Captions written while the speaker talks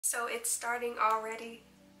So it's starting already,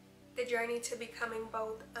 the journey to becoming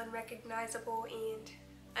both unrecognizable and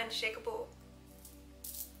unshakable.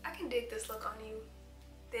 I can dig this look on you.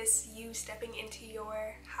 This you stepping into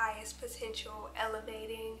your highest potential,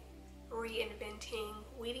 elevating, reinventing,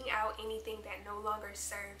 weeding out anything that no longer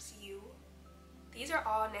serves you. These are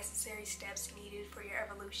all necessary steps needed for your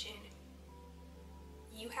evolution.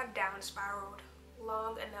 You have down spiraled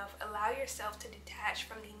long enough. Allow yourself to detach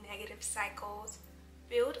from the negative cycles.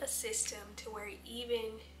 Build a system to where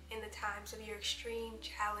even in the times of your extreme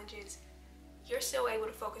challenges, you're still able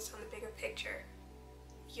to focus on the bigger picture.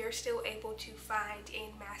 You're still able to find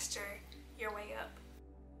and master your way up.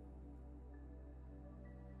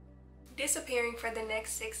 Disappearing for the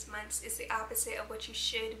next 6 months is the opposite of what you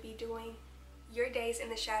should be doing. Your days in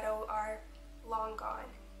the shadow are long gone.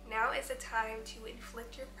 Now is the time to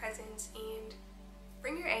inflict your presence and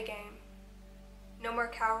bring your A game. No more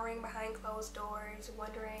cowering behind closed doors,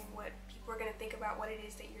 wondering what people are going to think about what it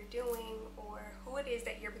is that you're doing or who it is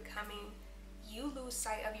that you're becoming. You lose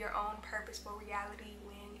sight of your own purposeful reality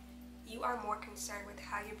when you are more concerned with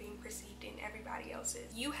how you're being perceived in everybody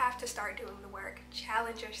else's. You have to start doing the work.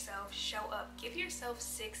 Challenge yourself, show up. Give yourself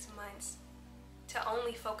 6 months to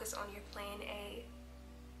only focus on your plan A.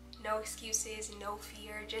 No excuses, no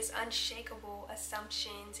fear, just unshakable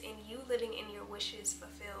assumptions and you living in your wishes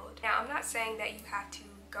fulfilled. Now, I'm not saying that you have to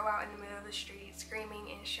go out in the middle of the street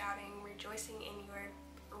screaming and shouting, rejoicing in your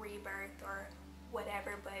rebirth or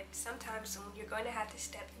whatever, but sometime soon you're going to have to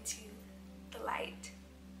step into the light.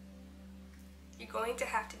 You're going to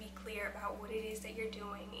have to be clear about what it is that you're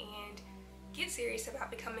doing and get serious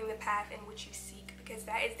about becoming the path in which you seek, because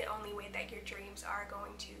that is the only way that your dreams are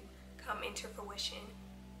going to come into fruition.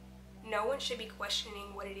 No one should be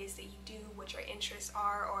questioning what it is that you do, what your interests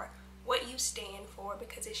are, or what you stand for,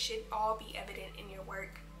 because it should all be evident in your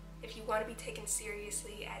work. If you want to be taken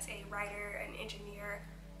seriously as a writer, an engineer,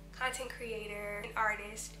 content creator, an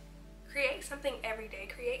artist, create something every day.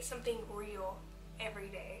 Create something real every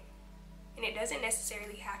day. And it doesn't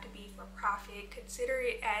necessarily have to be for profit. Consider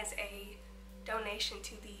it as a donation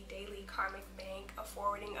to the daily karmic bank, a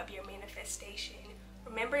forwarding of your manifestation.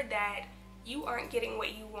 Remember that you aren't getting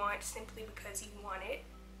what you want simply because you want it,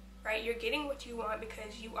 right? You're getting what you want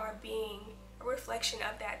because you are being a reflection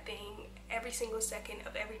of that thing every single second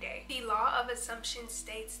of every day. The law of assumption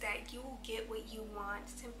states that you will get what you want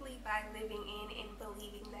simply by living in and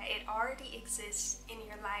believing that it already exists in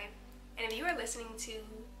your life. And if you are listening to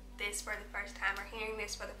this for the first time or hearing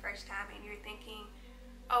this for the first time and you're thinking,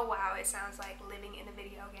 oh wow, it sounds like living in a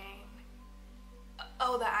video game.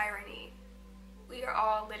 Oh, the irony. We are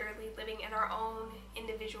all literally living in our own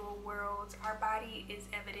individual worlds. Our body is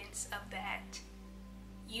evidence of that.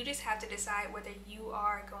 You just have to decide whether you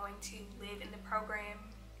are going to live in the program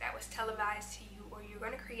that was televised to you, or you're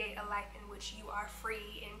going to create a life in which you are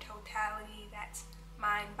free in totality. That's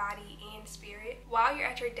mind, body, and spirit. While you're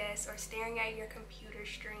at your desk or staring at your computer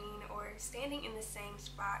screen or standing in the same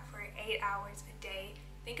spot for 8 hours a day,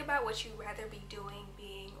 think about what you'd rather be doing,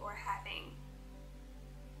 being, or having.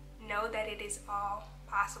 Know that it is all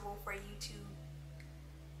possible for you to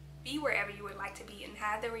be wherever you would like to be and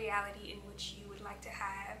have the reality in which you would like to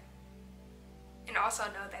have. And also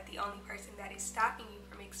know that the only person that is stopping you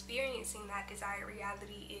from experiencing that desired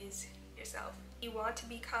reality is yourself. You want to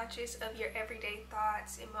be conscious of your everyday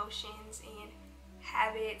thoughts, emotions, and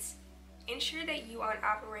habits. Ensure that you aren't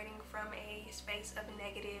operating from a space of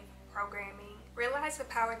negative programming. Realize the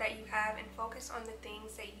power that you have and focus on the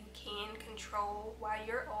things that you can control, while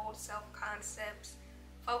your old self-concepts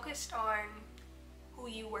focused on who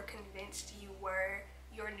you were convinced you were.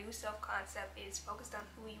 Your new self-concept is focused on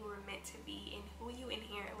who you were meant to be and who you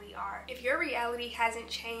inherently are. If your reality hasn't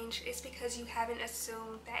changed, it's because you haven't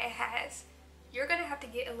assumed that it has. You're going to have to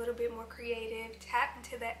get a little bit more creative, tap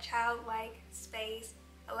into that childlike space,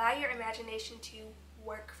 allow your imagination to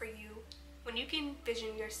work for you. When you can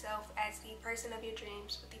vision yourself as the person of your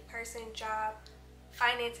dreams with the person, job,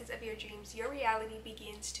 finances of your dreams, your reality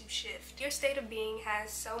begins to shift. Your state of being has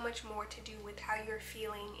so much more to do with how you're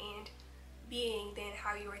feeling and being than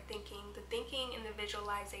how you are thinking. The thinking and the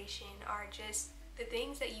visualization are just the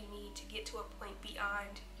things that you need to get to a point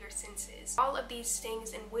beyond your senses. All of these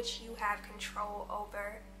things in which you have control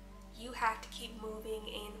over, you have to keep moving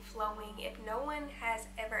and flowing. If no one has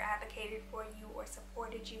ever advocated for you or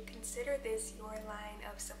supported you, consider this your line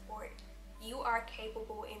of support. You are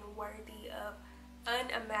capable and worthy of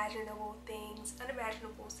unimaginable things,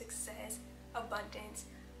 unimaginable success, abundance,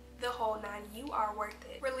 the whole nine. You are worth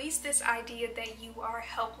it. Release this idea that you are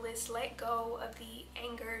helpless. Let go of the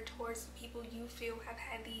anger towards the people you feel have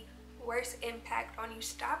had the worst impact on you.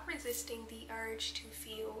 Stop resisting the urge to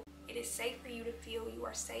feel. It is safe for you to feel. You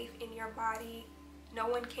are safe in your body. No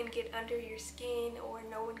one can get under your skin, or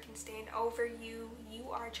no one can stand over you. You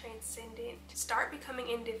are transcendent. Start becoming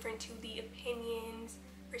indifferent to the opinions,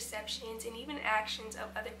 perceptions, and even actions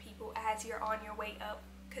of other people as you're on your way up,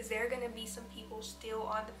 because there are going to be some people still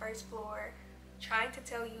on the first floor trying to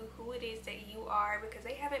tell you who it is that you are, because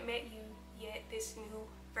they haven't met you yet, this new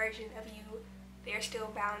version of you. They're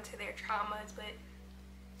still bound to their traumas, but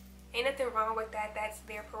ain't nothing wrong with that. That's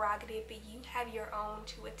their prerogative, but you have your own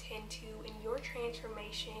to attend to, and your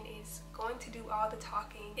transformation is going to do all the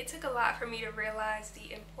talking. It took a lot for me to realize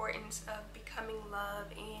the importance of becoming love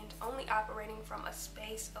and only operating from a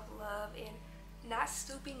space of love, and not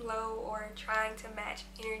stooping low or trying to match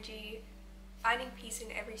energy. Finding peace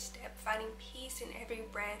in every step, finding peace in every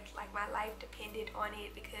breath, like my life depended on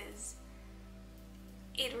it, because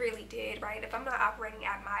it really did, right? If I'm not operating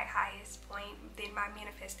at my highest point, then my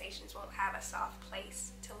manifestations won't have a soft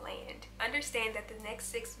place to land. Understand that the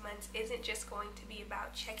next 6 months isn't just going to be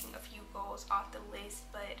about checking a few goals off the list,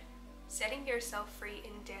 but setting yourself free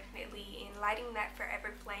indefinitely and lighting that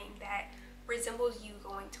forever flame that resembles you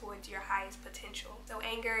going towards your highest potential. So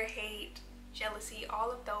anger, hate, jealousy,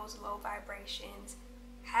 all of those low vibrations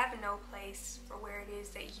have no place for where it is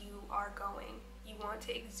that you are going. You want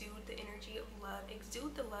to exude the energy of love,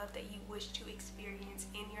 exude the love that you wish to experience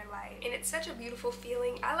in your life. And it's such a beautiful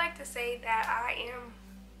feeling. I like to say that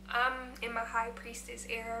I'm in my high priestess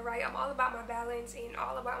era, right? I'm all about my balance and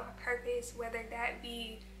all about my purpose, whether that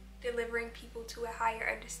be delivering people to a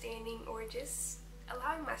higher understanding or just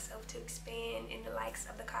allowing myself to expand in the likes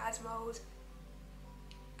of the cosmos.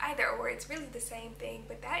 Either or, it's really the same thing,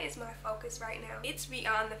 but that is my focus right now. It's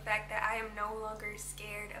beyond the fact that I am no longer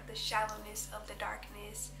scared of the shallowness of the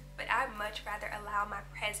darkness, but I'd much rather allow my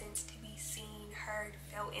presence to be seen, heard,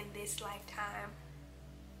 felt in this lifetime,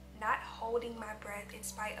 not holding my breath in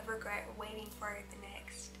spite of regret, waiting for the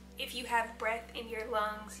next. If you have breath in your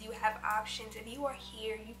lungs, you have options. If you are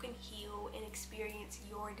here, you can heal and experience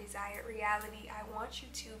your desired reality. I want you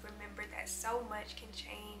to remember that so much can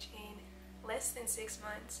change in less than 6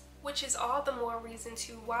 months, which is all the more reason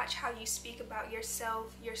to watch how you speak about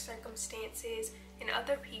yourself, your circumstances, and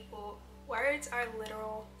other people. Words are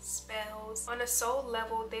literal spells. On a soul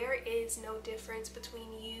level, there is no difference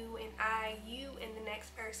between you and I, you and the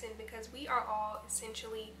next person, because we are all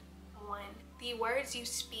essentially one. The words you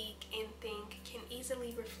speak and think can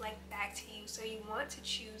easily reflect back to you, so you want to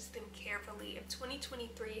choose them carefully. If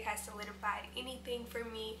 2023 has solidified anything for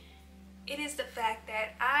me, it is the fact that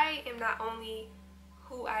I am not only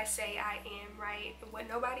who I say I am, right? What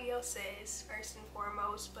nobody else says, first and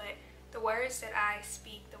foremost, but the words that I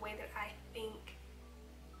speak, the way that I think,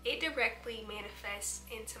 it directly manifests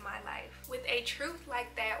into my life. With a truth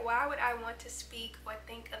like that, why would I want to speak or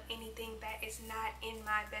think of anything that is not in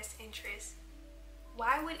my best interest?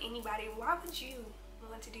 Why would you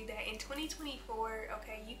want to do that? In 2024,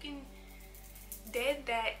 okay, you can dead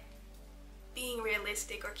that being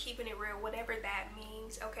realistic or keeping it real, whatever that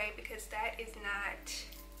means, okay, because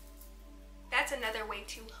that's another way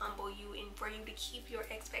to humble you and for you to keep your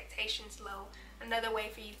expectations low, another way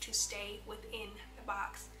for you to stay within the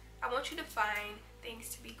box. I want you to find things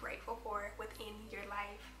to be grateful for within your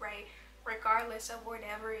life, right? Regardless of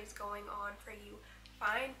whatever is going on for you,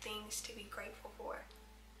 find things to be grateful for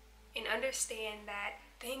and understand that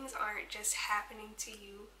things aren't just happening to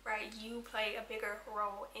you, right? You play a bigger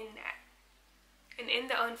role in that. And in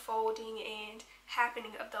the unfolding and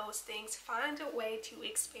happening of those things, find a way to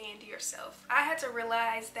expand yourself. I had to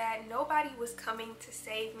realize that nobody was coming to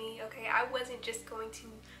save me, okay? I wasn't just going to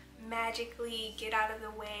magically get out of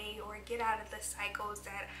the way or get out of the cycles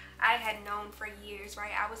that I had known for years,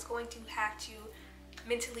 right? I was going to have to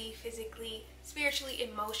mentally, physically, spiritually,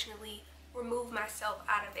 emotionally remove myself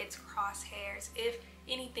out of its crosshairs if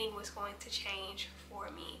anything was going to change for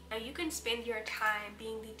me. Now, you can spend your time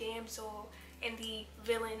being the damsel and the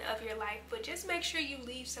villain of your life, but just make sure you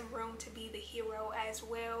leave some room to be the hero as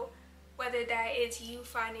well, whether that is you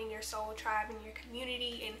finding your soul tribe in your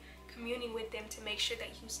community and communing with them to make sure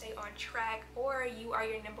that you stay on track, or you are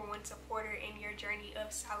your #1 supporter in your journey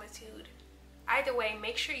of solitude. Either way,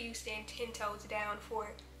 make sure you stand 10 toes down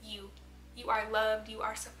for you. You are loved, you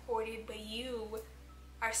are supported, but you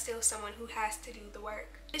are still someone who has to do the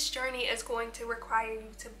work. This journey is going to require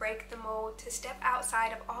you to break the mold, to step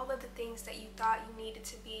outside of all of the things that you thought you needed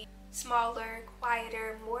to be. Smaller,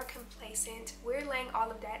 quieter, more complacent. We're laying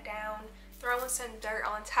all of that down, throwing some dirt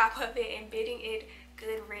on top of it and bidding it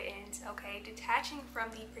good riddance, okay? Detaching from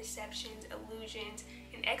the perceptions, illusions,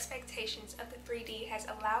 and expectations of the 3D has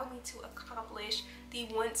allowed me to accomplish the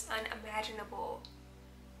once unimaginable.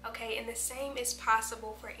 Okay, and the same is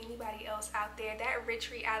possible for anybody else out there. That rich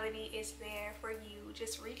reality is there for you.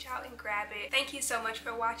 Just reach out and grab it. Thank you so much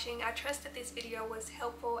for watching. I trust that this video was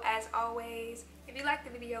helpful as always. If you liked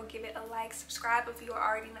the video, give it a like, subscribe if you are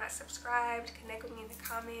already not subscribed, connect with me in the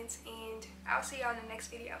comments, and I'll see y'all in the next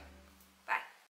video.